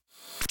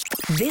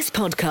This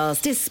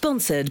podcast is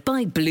sponsored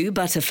by Blue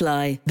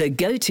Butterfly, the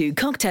go-to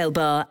cocktail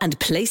bar and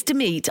place to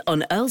meet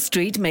on Earl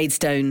Street,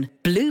 Maidstone.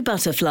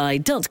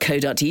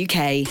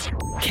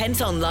 bluebutterfly.co.uk.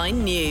 Kent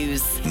Online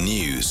News.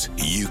 News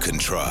you can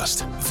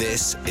trust.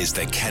 This is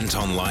the Kent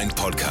Online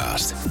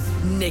Podcast.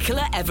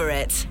 Nicola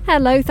Everett.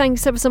 Hello,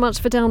 thanks ever so much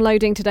for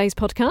downloading today's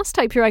podcast.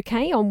 Hope you're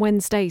okay on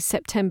Wednesday,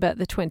 September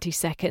the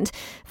 22nd.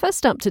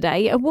 First up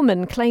today, a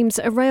woman claims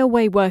a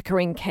railway worker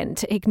in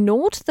Kent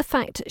ignored the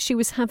fact she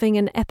was having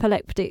an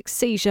epileptic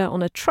seizure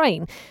on a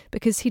train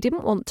because he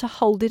didn't want to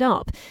hold it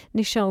up.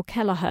 Nichelle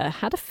Kelleher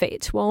had a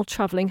fit while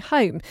travelling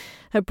home.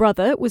 Her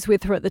brother was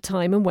with her at the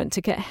time and went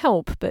to get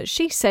help, but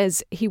she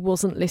says he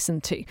wasn't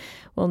listened to.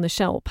 Well,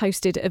 Nichelle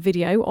posted a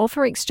video of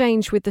her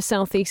exchange with the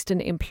South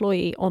Eastern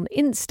employee on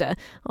Insta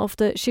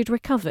after she'd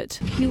recovered.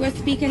 You were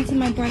speaking to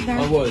my brother.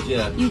 I was,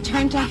 yeah. You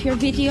turned off your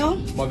video.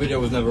 My video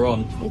was never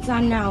on. It's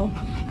on now.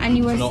 And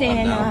you were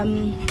saying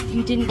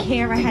you didn't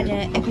care I had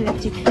an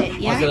epileptic fit,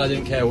 yeah? I said I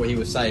didn't care what he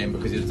was saying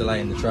because he was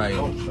delaying the train.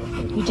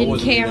 You didn't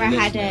care I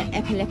had an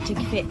epileptic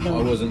fit, though?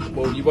 I wasn't.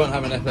 Well, you won't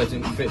have an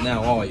epileptic fit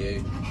now, are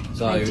you?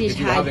 So if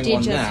you're having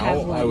one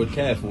now, I would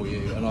care for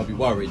you and I'd be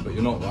worried, but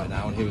you're not right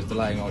now, and he was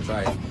delaying our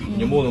train. And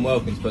you're more than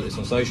welcome to put this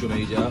on social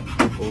media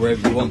or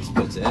wherever you want to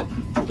put it,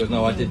 because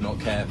no, I did not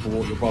care for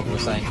what your brother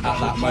was saying at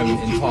that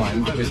moment in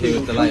time because he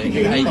was delaying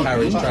an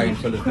 8-carriage train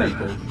full of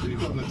people.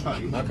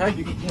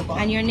 Okay?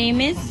 And your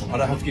name is? I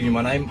don't have to give you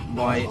my name.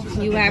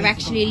 You are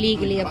actually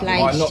legally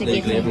obliged I'm not to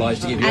legally give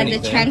obliged to give you and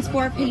anything. The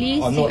Transport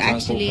Police? I'm not Transport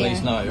actually,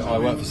 Police, no. I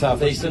work for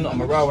South Eastern.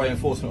 I'm a railway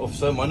enforcement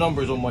officer. My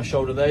number is on my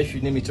shoulder there. If you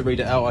need me to read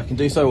it out, I can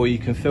do so, or you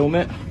can film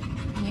it.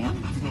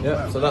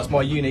 Yeah, so that's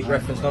my unique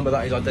reference number.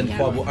 That is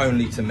identifiable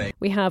only to me.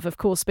 We have, of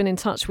course, been in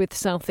touch with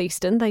South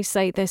Eastern. They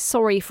say they're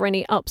sorry for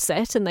any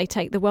upset and they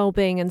take the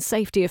well-being and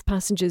safety of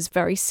passengers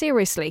very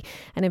seriously.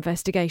 An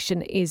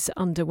investigation is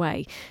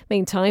underway.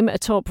 Meantime, a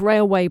top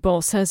railway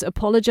boss has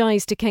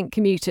apologised to Kent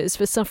commuters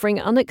for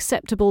suffering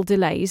unacceptable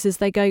delays as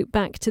they go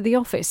back to the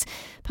office.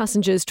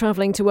 Passengers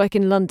travelling to work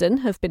in London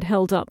have been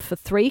held up for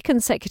 3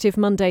 consecutive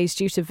Mondays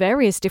due to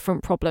various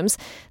different problems.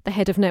 The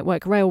head of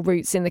Network Rail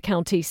Routes in the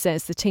county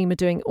says the team are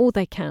doing all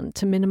they can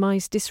to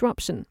minimise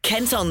disruption.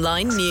 Kent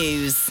Online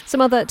News. Some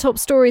other top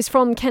stories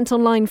from Kent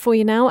Online for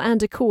you now,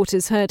 and a court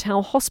has heard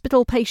how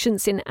hospital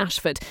patients in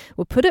Ashford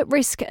were put at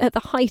risk at the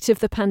height of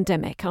the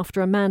pandemic after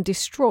a man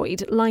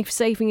destroyed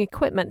life-saving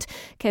equipment.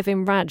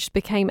 Kevin Raj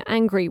became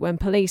angry when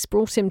police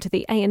brought him to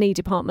the A&E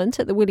department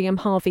at the William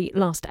Harvey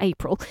last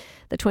April.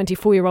 The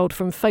 24-year-old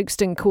from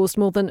Folkestone caused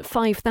more than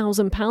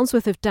 £5,000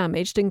 worth of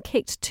damage and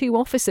kicked 2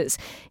 officers.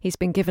 He's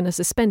been given a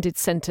suspended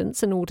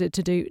sentence and ordered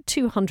to do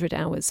 200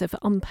 hours of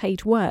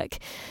unpaid work.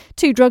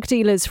 2 drug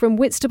dealers from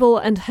Whitstable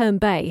and Herne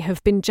Bay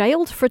have been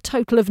jailed for a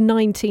total of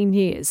 19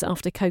 years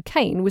after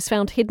cocaine was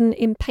found hidden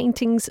in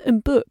paintings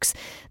and books.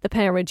 The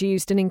pair had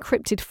used an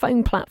encrypted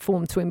phone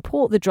platform to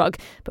import the drug,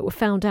 but were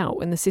found out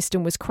when the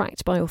system was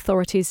cracked by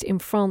authorities in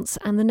France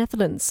and the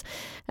Netherlands.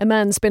 A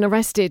man's been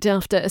arrested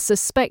after a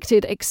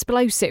suspected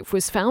explosive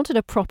was found at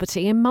a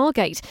property in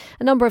Margate.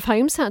 A number of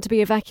homes had to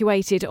be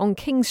evacuated on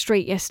King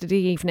Street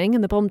yesterday evening,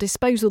 and the bomb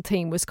disposal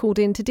team was called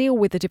in to deal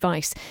with the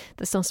device.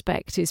 The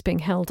suspect is being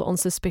held on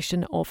suspicion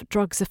of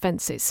drugs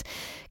offences.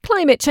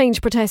 Climate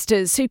change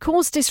protesters who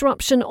caused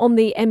disruption on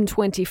the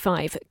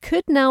M25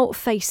 could now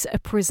face a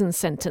prison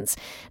sentence.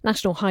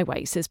 National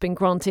Highways has been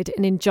granted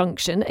an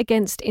injunction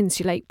against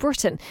Insulate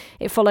Britain.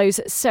 It follows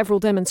several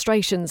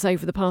demonstrations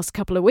over the past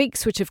couple of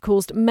weeks which have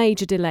caused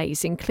major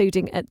delays,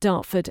 including at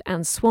Dartford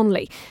and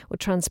Swanley, where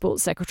Transport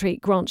Secretary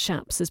Grant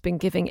Shapps has been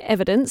giving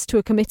evidence to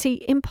a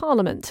committee in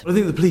Parliament. I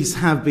think the police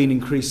have been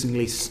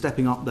increasingly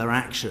stepping up their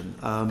action,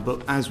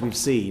 but as we've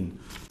seen,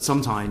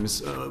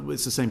 sometimes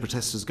it's the same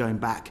protesters going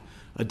back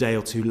a day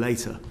or 2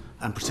 later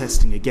and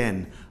protesting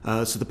again.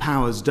 So the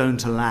powers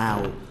don't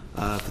allow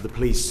for the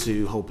police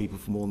to hold people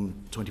for more than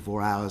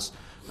 24 hours,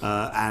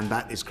 and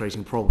that is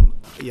creating a problem.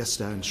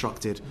 Yesterday I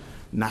instructed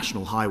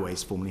National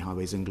Highways, formerly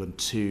Highways England,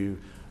 to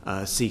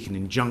seek an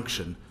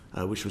injunction,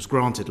 which was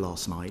granted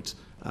last night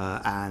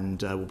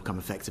and will become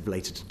effective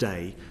later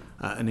today.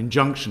 An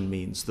injunction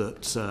means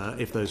that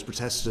if those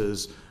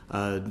protesters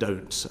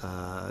don't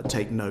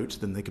take note,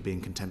 then they could be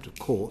in contempt of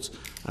court,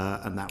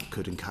 and that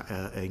could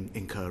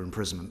incur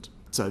imprisonment.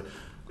 So,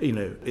 you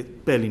know,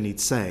 it barely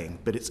needs saying,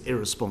 but it's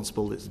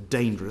irresponsible, it's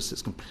dangerous,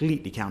 it's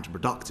completely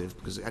counterproductive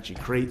because it actually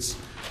creates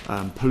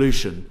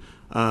pollution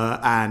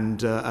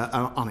and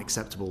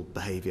unacceptable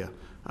behaviour,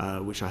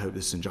 which I hope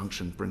this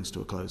injunction brings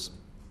to a close.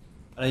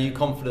 And are you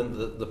confident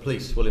that the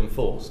police will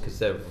enforce? Because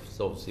there's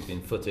obviously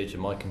been footage,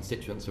 and my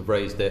constituents have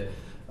raised it,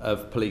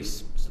 of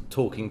police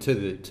talking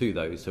to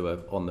those who are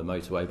on the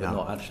motorway, but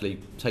not actually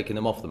taking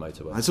them off the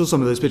motorway. I saw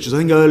some of those pictures. I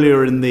think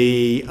earlier in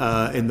the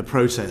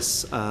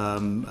process,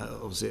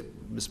 obviously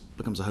this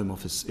becomes a Home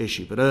Office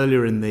issue, but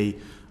earlier in the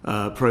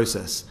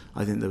process,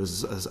 I think there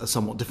was a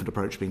somewhat different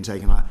approach being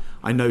taken.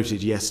 I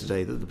noted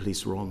yesterday that the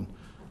police were on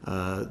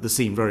the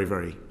scene very,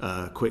 very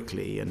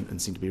quickly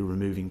and seemed to be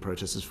removing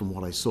protesters from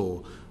what I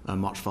saw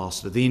much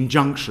faster. The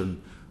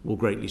injunction will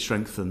greatly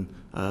strengthen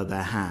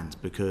their hand,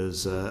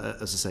 because,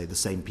 as I say, the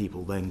same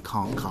people then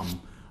can't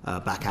come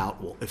back out.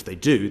 Or if they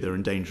do, they're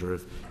in danger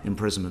of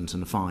imprisonment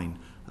and a fine,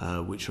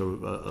 which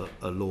a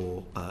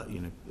law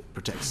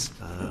protects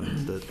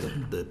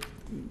the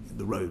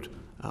road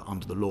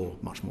under the law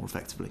much more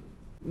effectively.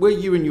 Were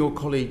you and your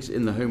colleagues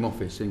in the Home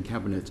Office and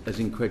Cabinet as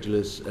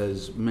incredulous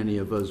as many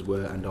of us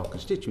were and our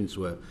constituents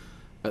were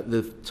at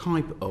the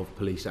type of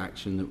police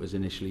action that was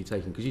initially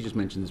taken? Because you just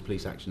mentioned this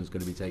police action is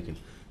going to be taken.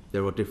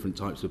 There are different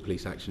types of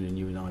police action, and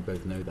you and I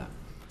both know that.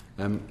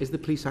 Is the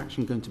police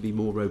action going to be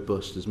more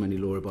robust, as many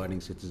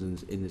law-abiding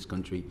citizens in this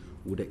country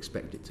would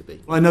expect it to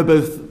be? Well, I know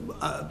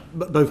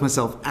both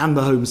myself and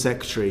the Home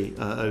Secretary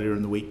earlier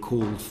in the week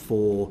called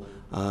for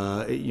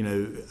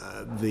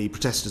the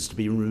protesters to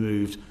be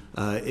removed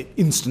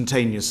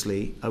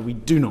instantaneously. We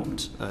do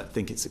not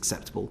think it's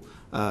acceptable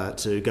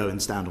to go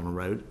and stand on a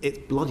road. It's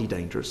bloody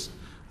dangerous.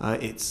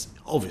 It's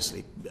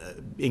obviously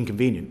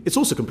inconvenient. It's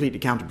also completely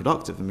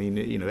counterproductive. I mean,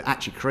 it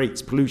actually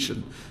creates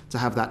pollution to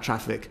have that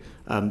traffic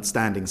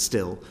standing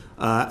still.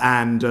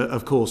 And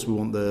of course, we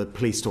want the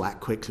police to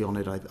act quickly on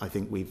it. I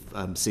think we've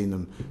seen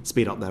them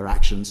speed up their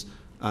actions,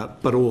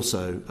 but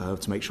also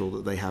to make sure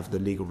that they have the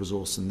legal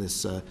resource, and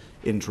this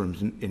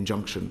interim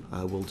injunction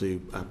will do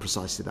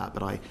precisely that.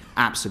 But I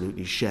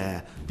absolutely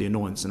share the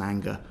annoyance and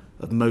anger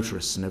of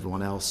motorists and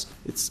everyone else.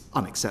 It's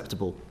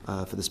unacceptable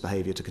for this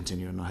behaviour to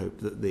continue, and I hope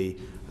that the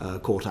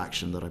court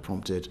action that I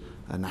prompted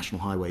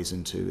National Highways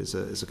into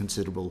is a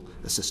considerable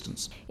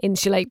assistance.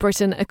 Insulate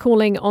Britain are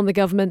calling on the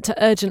government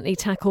to urgently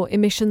tackle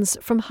emissions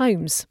from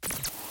homes.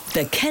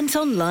 The Kent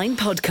Online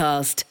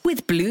Podcast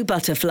with Blue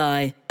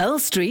Butterfly, Earl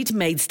Street,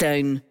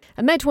 Maidstone.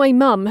 A Medway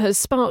mum has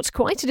sparked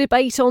quite a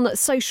debate on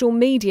social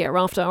media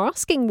after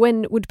asking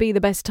when would be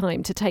the best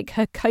time to take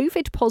her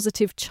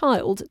COVID-positive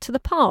child to the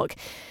park.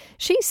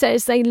 She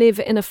says they live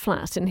in a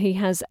flat and he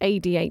has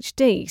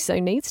ADHD, so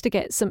needs to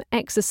get some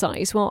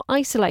exercise while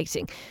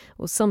isolating.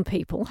 Well, some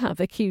people have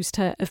accused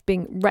her of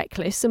being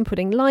reckless and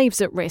putting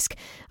lives at risk.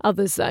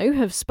 Others, though,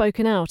 have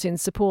spoken out in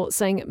support,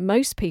 saying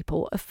most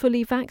people are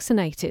fully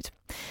vaccinated.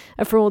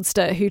 A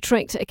fraudster who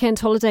tricked a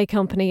Kent holiday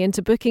company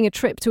into booking a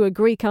trip to a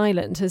Greek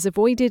island has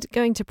avoided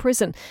going to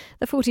prison.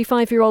 The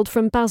 45-year-old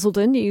from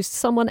Basildon used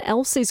someone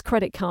else's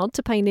credit card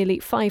to pay nearly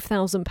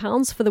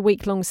 £5,000 for the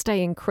week-long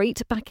stay in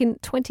Crete back in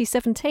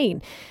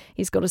 2017.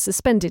 He's got a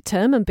suspended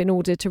term and been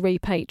ordered to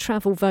repay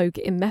Travel Vogue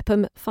in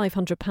Mepham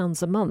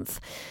 £500 a month.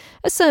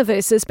 A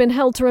service has been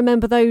held to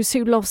remember those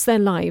who lost their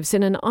lives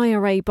in an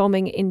IRA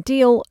bombing in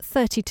Deal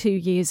 32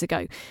 years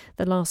ago.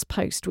 The last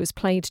post was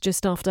played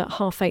just after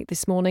 8:30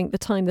 this morning, the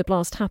time the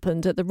blast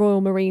happened at the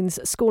Royal Marines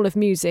School of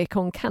Music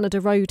on Canada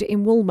Road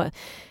in Woolmer.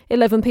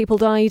 11 people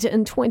died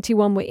and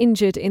 21 were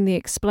injured in the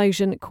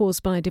explosion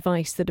caused by a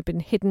device that had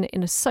been hidden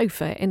in a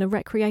sofa in a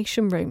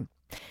recreation room.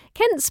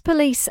 Kent's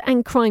Police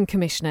and Crime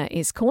Commissioner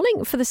is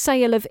calling for the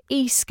sale of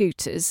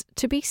e-scooters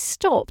to be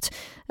stopped.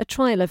 A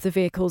trial of the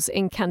vehicles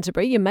in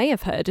Canterbury, you may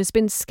have heard, has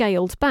been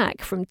scaled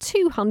back from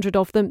 200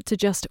 of them to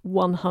just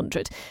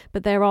 100.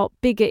 But there are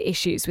bigger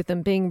issues with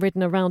them being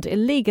ridden around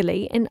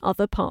illegally in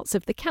other parts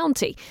of the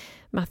county.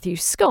 Matthew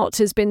Scott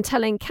has been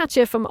telling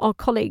Catcher from our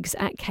colleagues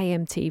at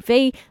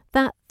KMTV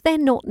that they're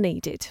not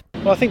needed.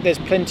 Well, I think there's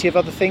plenty of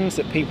other things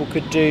that people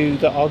could do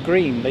that are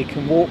green. They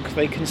can walk,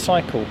 they can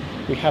cycle.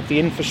 We have the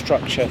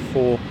infrastructure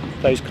for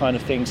those kind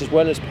of things, as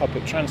well as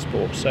public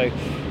transport. So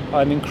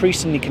I'm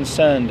increasingly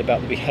concerned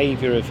about the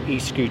behaviour of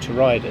e-scooter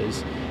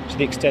riders, to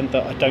the extent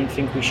that I don't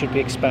think we should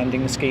be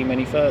expanding the scheme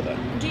any further.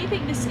 Do you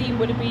think the scheme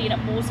would have been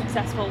more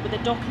successful with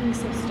a docking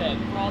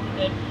system rather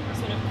than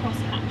sort of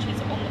cross-hatches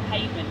on the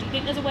pavement? Do you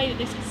think there's a way that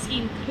this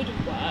scheme could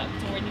have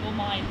worked, or in your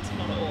mind,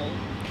 not at all?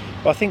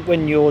 Well, I think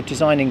when you're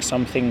designing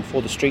something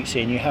for the street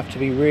scene, you have to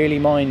be really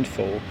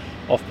mindful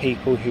of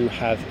people who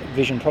have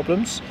vision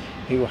problems,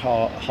 who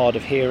are hard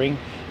of hearing,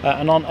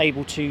 and aren't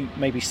able to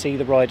maybe see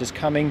the riders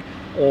coming,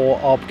 or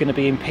are going to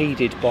be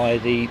impeded by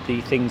the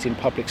things in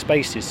public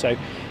spaces. So,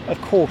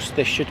 of course,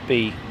 there should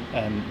be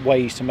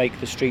ways to make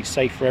the streets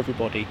safe for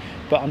everybody,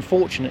 but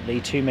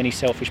unfortunately too many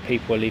selfish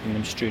people are leaving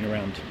them strewn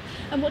around.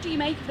 And what do you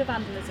make of the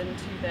vandalism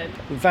to them?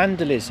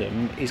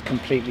 Vandalism is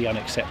completely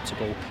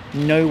unacceptable.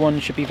 No one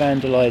should be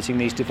vandalising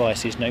these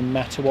devices, no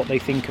matter what they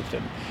think of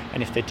them.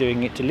 And if they're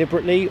doing it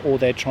deliberately or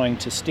they're trying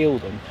to steal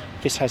them,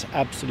 this has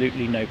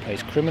absolutely no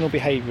place. Criminal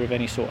behaviour of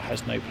any sort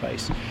has no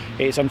place.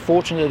 It's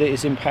unfortunate that it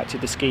has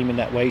impacted the scheme in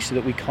that way, so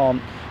that we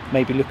can't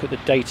maybe look at the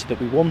data that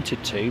we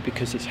wanted to,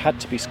 because it's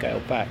had to be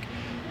scaled back.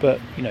 But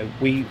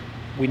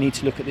we need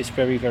to look at this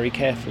very, very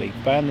carefully.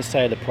 Ban the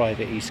sale of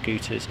private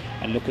e-scooters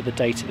and look at the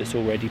data that's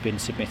already been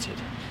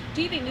submitted.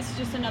 Do you think this is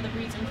just another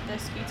reason for the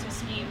scooter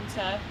scheme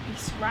to be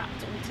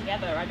scrapped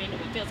altogether? I mean, it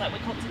feels like we're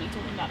constantly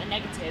talking about the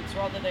negatives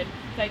rather than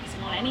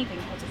focusing on anything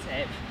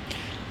positive.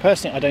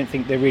 Personally, I don't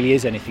think there really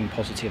is anything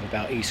positive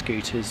about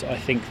e-scooters. I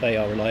think they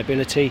are a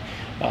liability.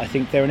 I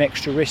think they're an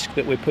extra risk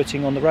that we're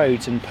putting on the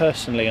roads, and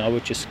personally I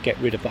would just get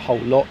rid of the whole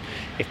lot.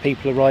 If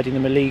people are riding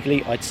them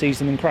illegally, I'd seize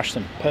them and crush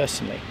them,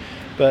 personally.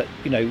 But,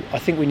 I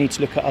think we need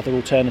to look at other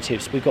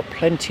alternatives. We've got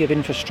plenty of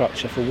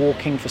infrastructure for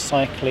walking, for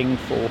cycling,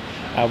 for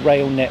our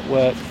rail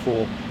network,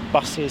 for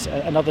buses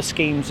and other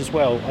schemes as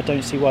well. I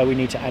don't see why we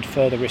need to add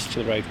further risk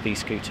to the road with these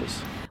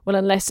scooters. Well,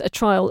 unless a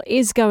trial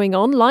is going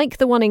on, like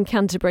the one in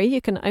Canterbury,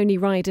 you can only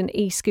ride an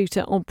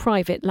e-scooter on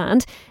private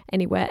land.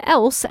 Anywhere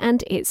else,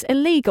 and it's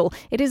illegal.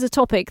 It is a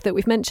topic that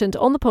we've mentioned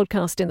on the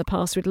podcast in the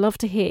past. We'd love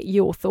to hear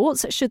your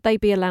thoughts. Should they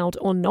be allowed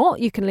or not?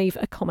 You can leave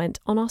a comment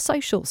on our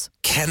socials.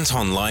 Kent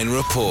Online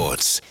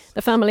reports.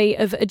 The family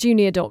of a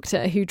junior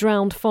doctor who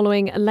drowned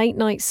following a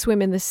late-night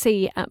swim in the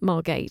sea at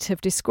Margate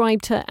have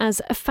described her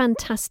as a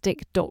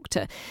fantastic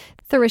doctor.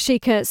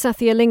 Thurashika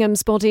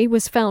Sathyalingam's body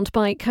was found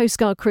by Coast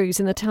Guard crews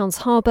in the town's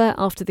harbour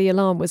after the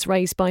alarm was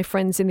raised by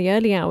friends in the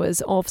early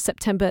hours of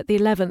September the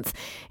 11th.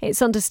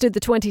 It's understood the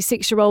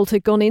 26-year-old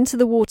had gone into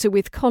the water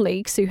with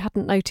colleagues who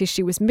hadn't noticed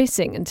she was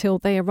missing until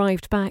they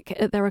arrived back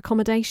at their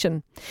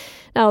accommodation.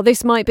 Now,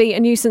 this might be a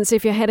nuisance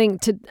if you're heading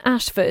to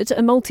Ashford.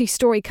 A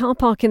multi-storey car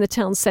park in the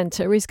town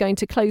centre is going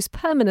to close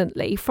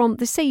permanently from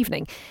this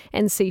evening.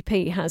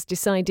 NCP has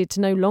decided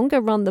to no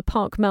longer run the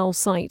Park Mall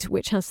site,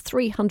 which has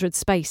 300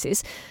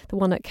 spaces. The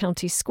one at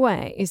County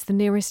Square is the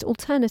nearest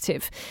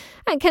alternative.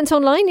 At Kent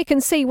Online, you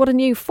can see what a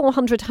new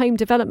 400-home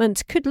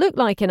development could look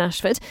like in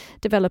Ashford.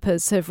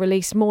 Developers have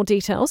released more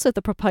details of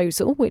the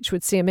proposal, which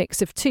would see a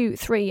mix of 2,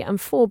 3 and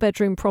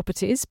 4-bedroom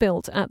properties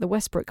built at the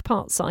Westbrook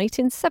Park site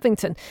in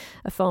Sevington.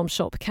 A farm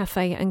shop,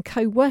 cafe and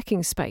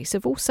co-working space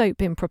have also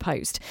been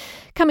proposed.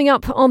 Coming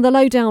up on the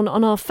Lowdown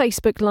on our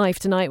Facebook Live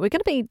tonight, we're going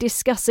to be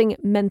discussing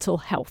mental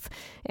health.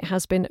 It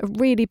has been a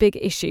really big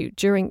issue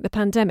during the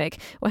pandemic.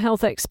 Well,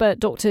 health expert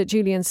Dr.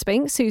 Julian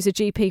Spinks, who's a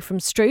GP from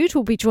Strood,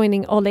 will be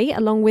joining Ollie,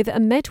 along with a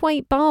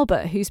Medway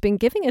barber who's been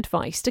giving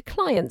advice to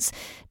clients.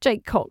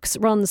 Jake Cox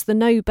runs the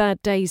No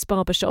Bad Days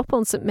barbershop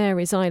on St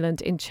Mary's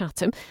Island in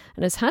Chatham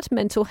and has had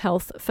mental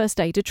health first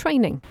aider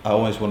training. I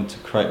always wanted to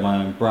create my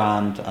own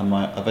brand and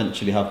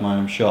eventually have my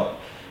own shop,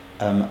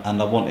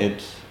 and I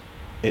wanted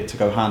it to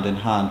go hand in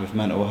hand with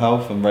mental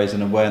health and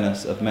raising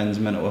awareness of men's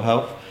mental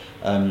health.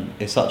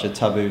 It's such a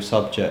taboo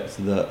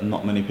subject that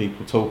not many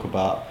people talk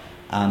about,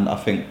 and I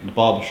think the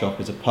barbershop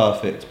is a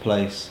perfect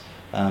place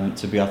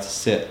to be able to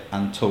sit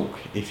and talk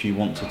if you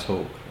want to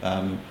talk.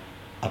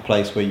 A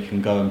place where you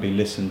can go and be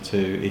listened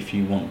to if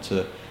you want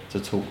to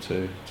talk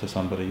to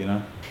somebody,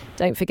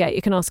 Don't forget,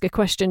 you can ask a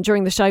question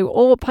during the show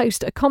or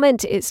post a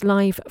comment. It's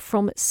live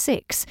from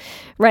 6.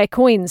 Rare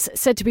coins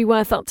said to be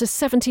worth up to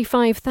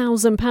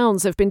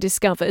 £75,000 have been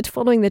discovered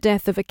following the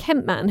death of a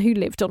Kent man who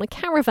lived on a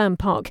caravan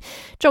park.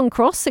 John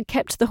Cross had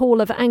kept the haul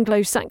of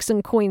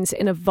Anglo-Saxon coins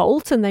in a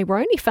vault, and they were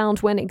only found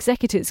when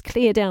executors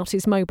cleared out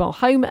his mobile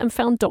home and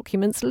found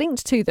documents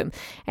linked to them.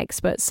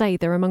 Experts say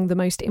they're among the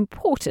most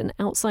important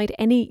outside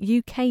any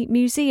UK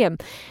museum.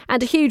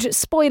 And a huge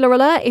spoiler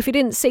alert if you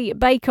didn't see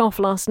Bake Off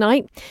last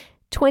night.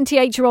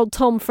 28-year-old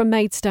Tom from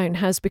Maidstone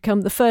has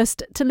become the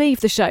first to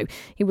leave the show.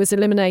 He was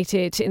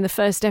eliminated in the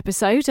first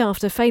episode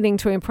after failing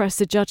to impress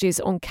the judges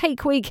on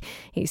Cake Week.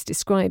 He's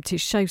described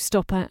his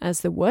showstopper as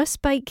the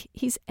worst bake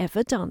he's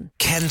ever done.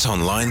 Kent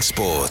Online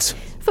Sport.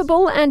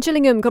 Football, and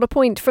Gillingham got a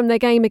point from their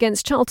game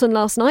against Charlton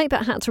last night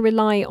but had to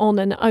rely on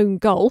an own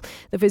goal.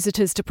 The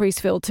visitors to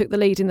Priestfield took the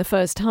lead in the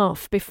first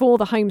half before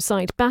the home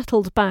side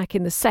battled back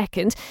in the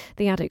second.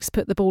 The Addicts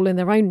put the ball in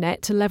their own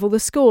net to level the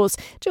scores.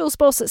 Jules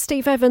boss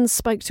Steve Evans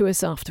spoke to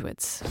us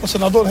afterwards.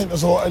 Listen, I don't think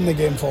there's a lot in the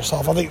game first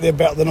half. I think they're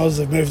better than us.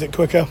 They've moved it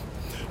quicker.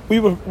 We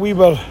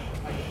were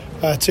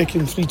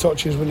taking 3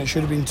 touches when it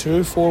should have been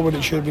 2, 4 when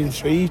it should have been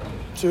 3,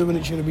 2 when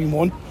it should have been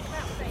 1,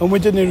 and we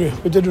didn't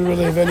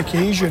really have any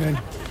cohesion. And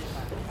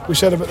we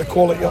said about the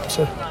quality up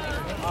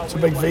to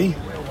Big V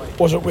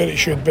wasn't where it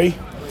should be,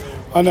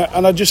 and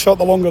I just felt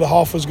the longer the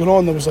half was going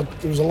on, there was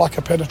a lack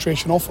of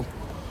penetration off them,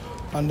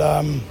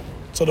 and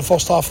so the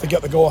first half they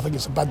get the goal. I think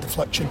it's a bad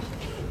deflection.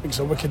 I think it's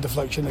a wicked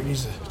deflection that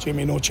gives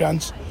Jamie no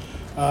chance.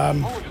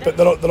 But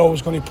they're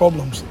always going to have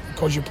problems.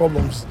 Cause you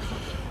problems.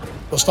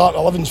 The start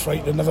 11's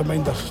frightening, never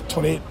mind the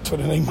 28,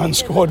 29 man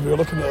squad. We were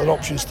looking at their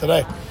options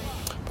today.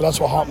 But that's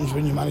what happens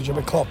when you manage a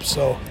big club.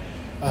 So,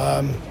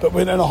 but we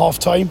went in at half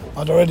time.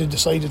 I'd already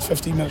decided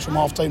 15 minutes from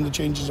half time the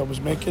changes I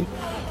was making.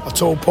 I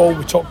told Paul,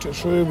 we talked it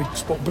through, we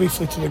spoke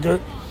briefly to the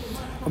group,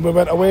 and we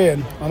went away,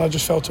 and I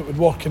just felt it would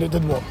work, and it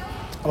did work.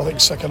 And I think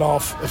second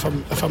half,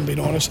 if I'm being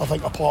honest, I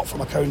think apart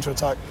from a counter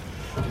attack,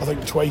 I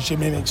think twice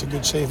Jimmy makes a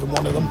good save in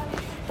one of them.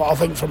 But I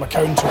think from a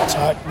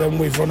counter-attack, then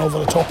we've run over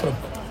the top of them.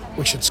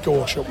 We should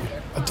score, shouldn't we?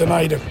 I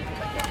denied him.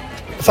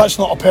 If that's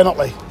not a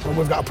penalty, and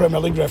we've got a Premier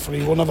League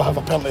referee, we'll never have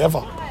a penalty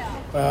ever.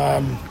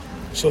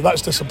 So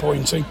that's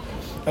disappointing.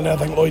 And I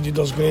think Lloydie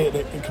does great.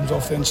 It comes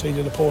off the inside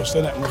of the post,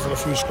 innit? And we've had a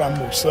few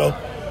scrambles. So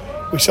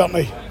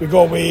we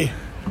go away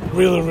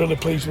really, really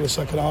pleased with the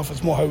second half.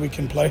 It's more how we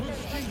can play.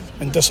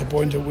 And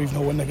disappointed we've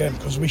not won the game,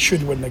 because we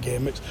should win the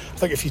game. I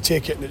think if you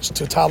take it in its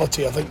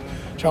totality, I think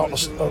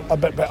Charlton's a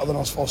bit better than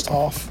us first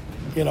half,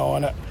 and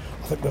I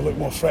think they look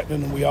more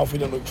threatening than we have. We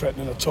didn't look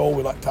threatening at all.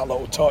 We lacked that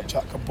little touch,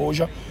 that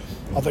composure.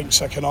 I think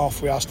second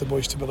half we asked the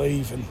boys to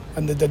believe,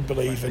 and they did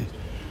believe, and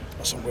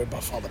listen, we're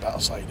by far the better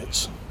side.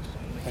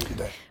 Thank you,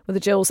 Dave. Well, the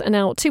Gills are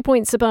now 2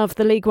 points above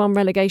the League One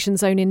relegation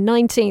zone in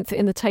 19th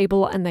in the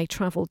table, and they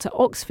travel to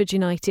Oxford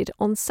United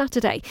on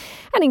Saturday.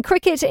 And in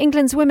cricket,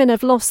 England's women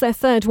have lost their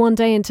third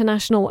one-day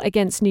international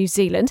against New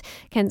Zealand.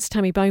 Kent's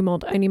Tammy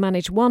Beaumont only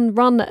managed one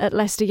run at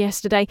Leicester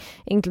yesterday.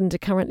 England are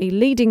currently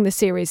leading the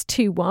series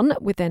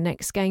 2-1 with their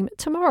next game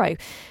tomorrow.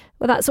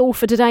 Well, that's all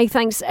for today.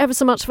 Thanks ever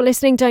so much for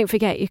listening. Don't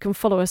forget you can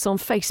follow us on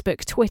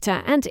Facebook,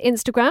 Twitter and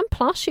Instagram.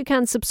 Plus, you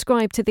can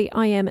subscribe to the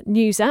IM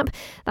News app.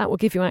 That will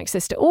give you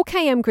access to all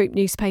KM Group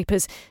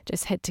newspapers.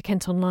 Just head to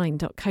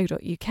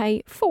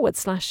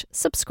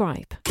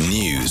kentonline.co.uk/subscribe.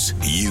 News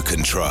you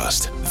can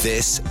trust.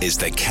 This is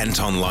the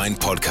Kent Online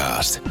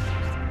Podcast.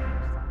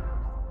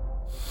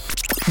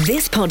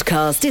 This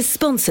podcast is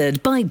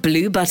sponsored by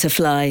Blue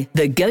Butterfly,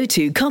 the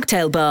go-to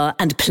cocktail bar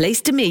and place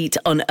to meet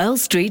on Earl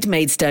Street,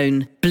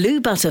 Maidstone.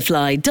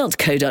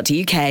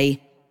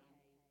 bluebutterfly.co.uk